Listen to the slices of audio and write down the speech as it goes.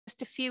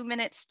a few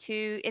minutes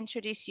to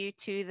introduce you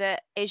to the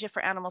Asia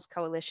for Animals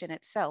Coalition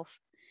itself.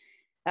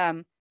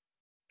 The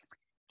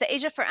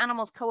Asia for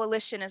Animals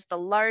Coalition is the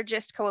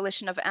largest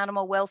coalition of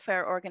animal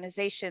welfare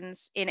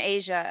organizations in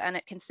Asia, and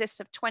it consists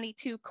of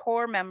 22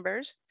 core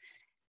member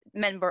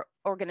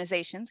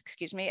organizations,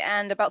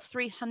 and about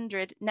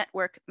 300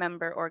 network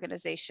member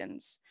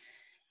organizations.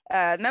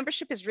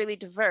 Membership is really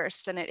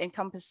diverse, and it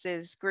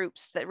encompasses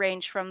groups that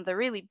range from the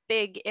really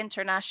big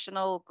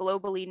international,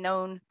 globally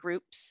known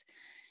groups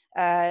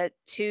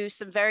to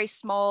some very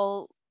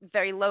small,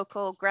 very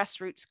local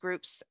grassroots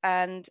groups,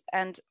 and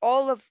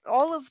all of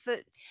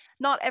the,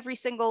 not every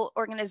single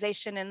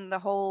organization in the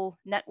whole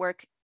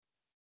network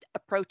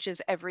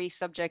approaches every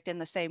subject in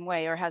the same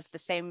way or has the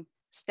same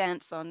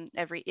stance on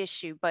every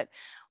issue. But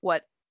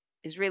what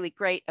is really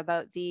great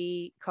about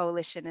the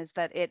coalition is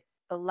that it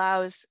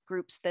allows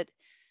groups that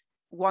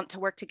want to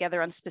work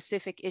together on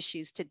specific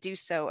issues to do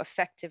so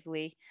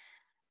effectively.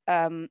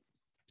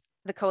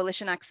 The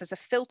coalition acts as a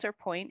filter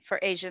point for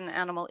Asian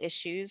animal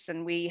issues,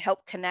 and we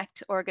help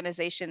connect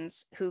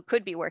organizations who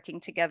could be working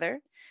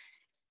together.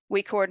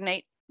 We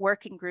coordinate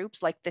working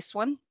groups like this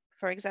one,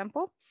 for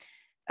example.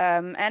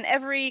 And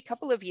every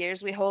couple of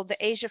years, we hold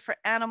the Asia for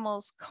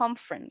Animals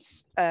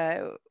Conference,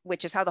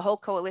 which is how the whole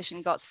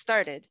coalition got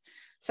started.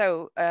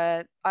 So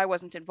I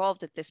wasn't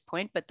involved at this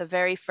point, but the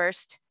very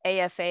first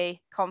AFA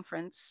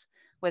conference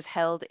was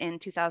held in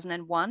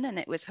 2001, and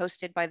it was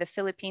hosted by the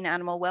Philippine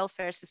Animal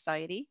Welfare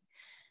Society.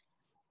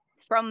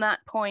 From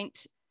that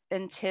point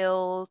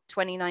until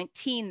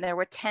 2019, there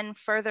were 10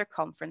 further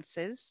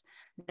conferences.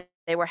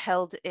 They were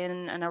held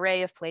in an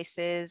array of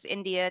places: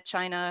 India,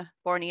 China,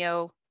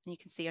 Borneo. You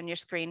can see on your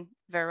screen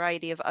a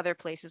variety of other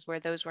places where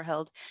those were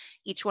held.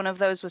 Each one of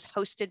those was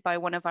hosted by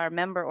one of our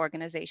member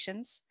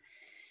organizations.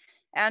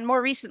 And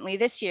more recently,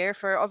 this year,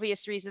 for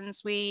obvious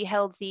reasons, we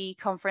held the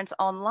conference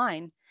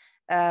online.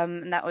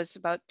 And that was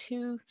about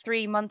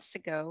 2-3 months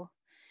ago.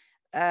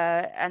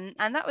 And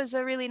that was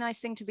a really nice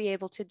thing to be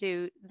able to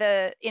do.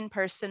 The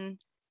in-person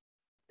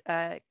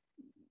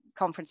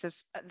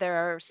conferences, there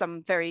are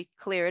some very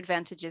clear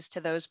advantages to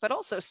those, but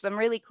also some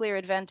really clear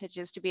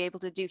advantages to be able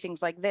to do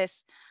things like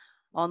this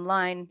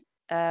online,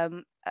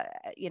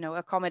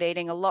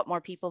 accommodating a lot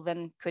more people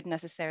than could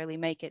necessarily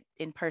make it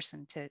in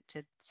person to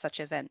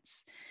such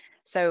events.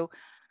 So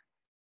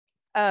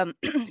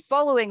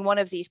following one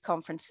of these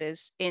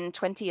conferences in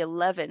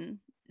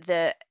 2011,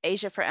 the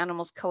Asia for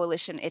Animals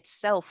Coalition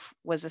itself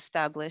was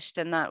established,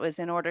 and that was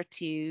in order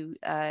to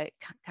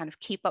kind of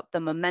keep up the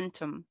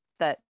momentum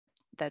that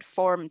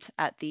formed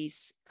at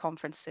these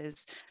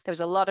conferences. There was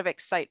a lot of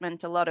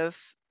excitement, a lot of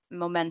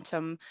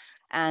momentum,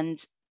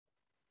 and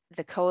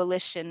the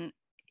coalition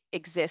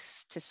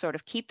exists to sort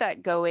of keep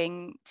that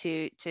going,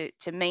 to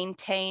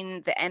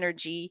maintain the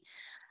energy,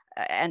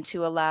 and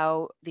to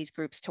allow these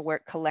groups to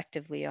work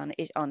collectively on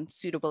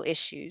suitable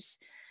issues.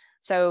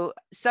 So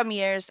some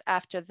years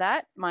after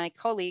that, my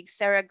colleague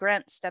Sarah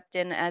Grant stepped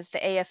in as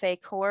the AFA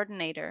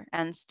coordinator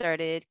and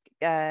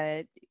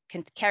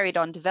carried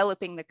on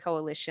developing the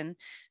coalition.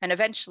 And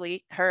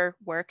eventually her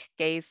work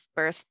gave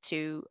birth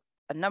to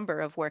a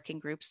number of working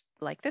groups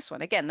like this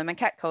one, again, the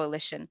Macaque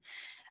Coalition.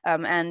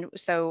 And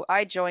so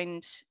I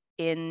joined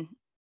in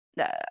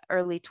the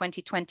early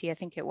 2020, I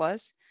think it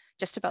was,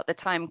 just about the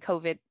time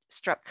COVID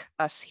struck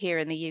us here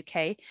in the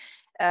UK.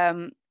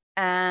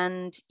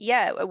 And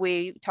yeah,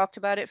 we talked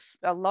about it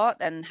a lot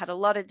and had a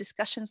lot of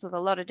discussions with a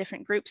lot of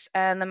different groups.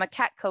 And the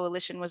Macaque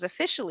Coalition was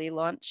officially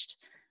launched,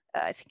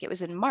 I think it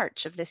was in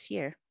March of this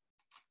year.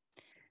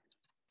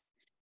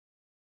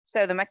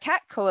 So the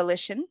Macaque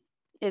Coalition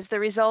is the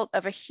result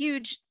of the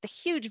huge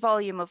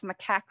volume of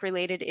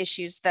macaque-related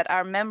issues that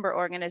our member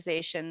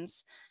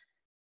organizations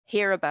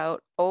hear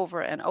about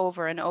over and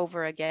over and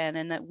over again,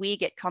 and that we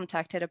get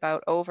contacted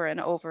about over and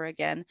over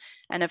again.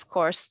 And of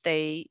course,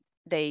 they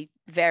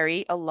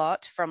vary a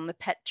lot, from the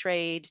pet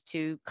trade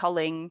to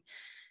culling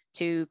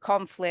to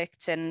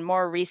conflict, and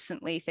more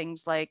recently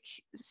things like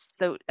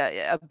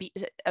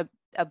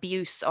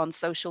abuse on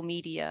social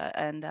media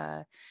and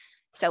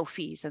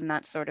selfies and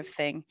that sort of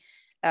thing.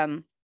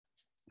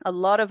 A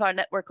lot of our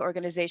network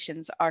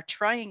organizations are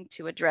trying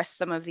to address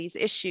some of these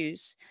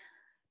issues,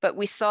 but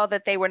we saw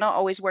that they were not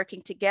always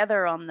working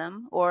together on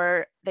them,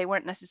 or they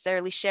weren't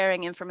necessarily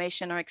sharing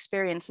information or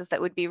experiences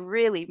that would be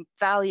really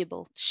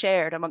valuable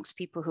shared amongst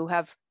people who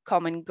have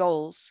common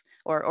goals,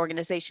 or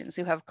organizations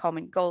who have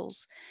common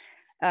goals.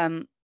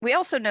 We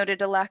also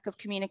noted a lack of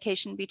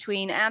communication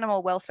between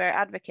animal welfare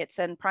advocates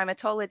and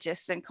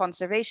primatologists and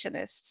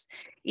conservationists,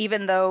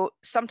 even though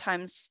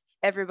sometimes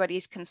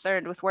everybody's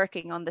concerned with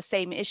working on the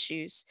same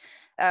issues.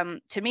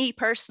 To me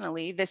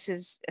personally, this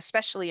is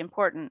especially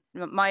important.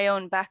 My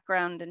own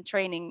background and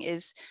training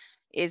is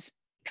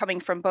coming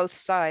from both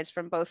sides,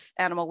 from both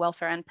animal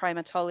welfare and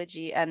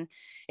primatology, and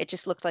it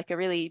just looked like a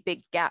really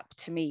big gap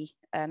to me.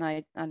 And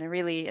I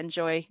really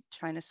enjoy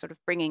trying to sort of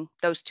bringing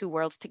those two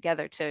worlds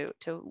together to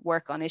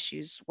work on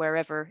issues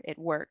wherever it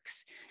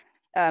works.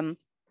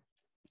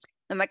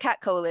 The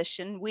Macaque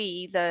Coalition,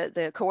 we,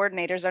 the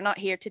coordinators, are not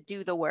here to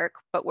do the work,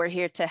 but we're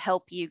here to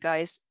help you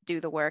guys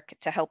do the work,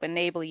 to help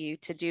enable you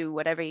to do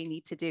whatever you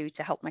need to do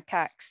to help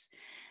macaques,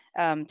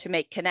 to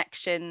make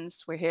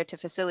connections. We're here to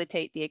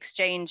facilitate the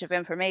exchange of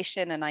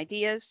information and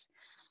ideas,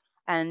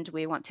 and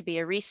we want to be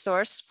a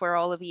resource for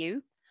all of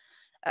you.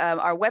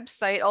 Our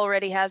website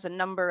already has a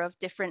number of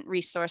different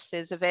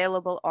resources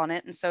available on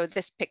it. And so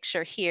this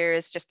picture here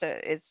is just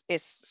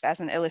is as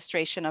an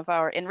illustration of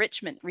our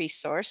enrichment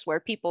resource, where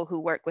people who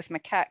work with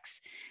macaques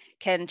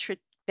can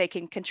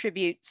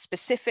contribute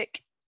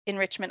specific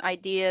enrichment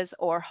ideas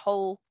or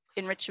whole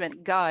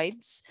enrichment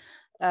guides.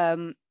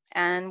 And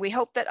we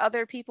hope that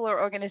other people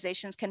or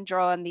organizations can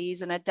draw on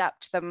these and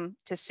adapt them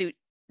to suit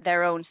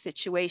their own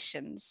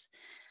situations.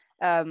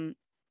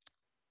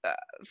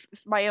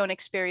 My own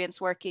experience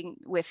working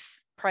with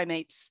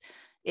primates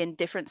in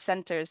different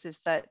centers is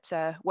that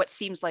what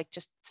seems like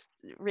just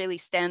really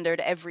standard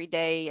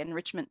everyday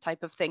enrichment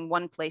type of thing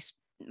one place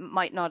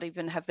might not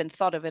even have been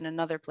thought of in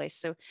another place.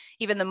 So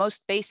even the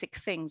most basic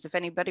things, if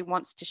anybody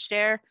wants to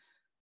share,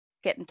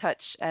 get in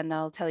touch and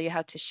I'll tell you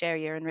how to share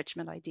your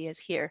enrichment ideas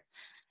here.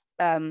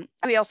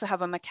 We also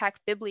have a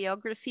macaque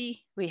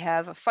bibliography. We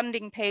have a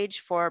funding page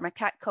for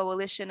Macaque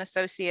Coalition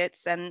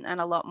Associates and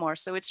a lot more.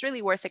 So it's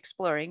really worth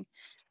exploring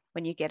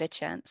when you get a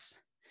chance.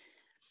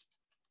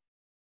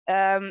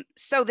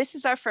 So this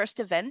is our first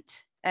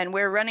event and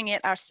we're running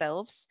it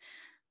ourselves.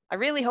 I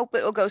really hope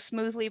it will go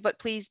smoothly, but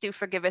please do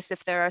forgive us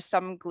if there are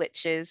some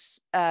glitches.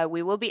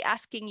 We will be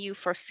asking you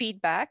for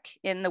feedback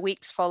in the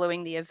weeks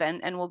following the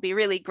event, and we'll be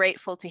really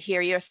grateful to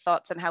hear your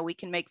thoughts on how we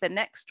can make the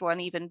next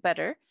one even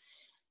better.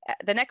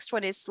 The next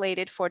one is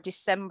slated for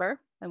December,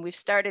 and we've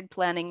started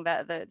planning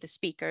the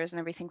speakers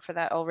and everything for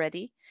that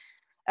already.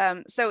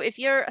 So if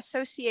you're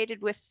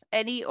associated with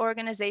any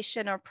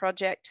organization or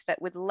project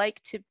that would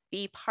like to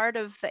be part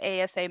of the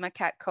AFA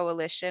Macaque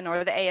Coalition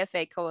or the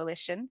AFA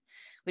Coalition,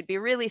 we'd be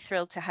really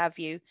thrilled to have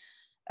you.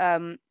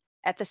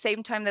 At the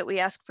same time that we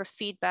ask for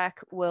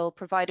feedback, we'll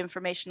provide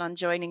information on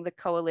joining the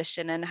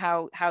coalition and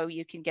how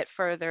you can get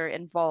further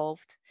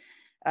involved.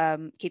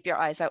 Keep your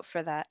eyes out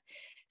for that.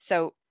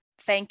 So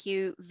thank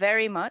you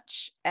very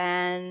much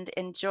and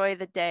enjoy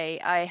the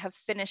day. I have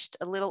finished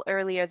a little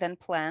earlier than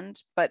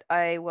planned, but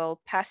I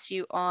will pass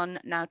you on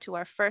now to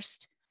our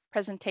first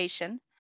presentation.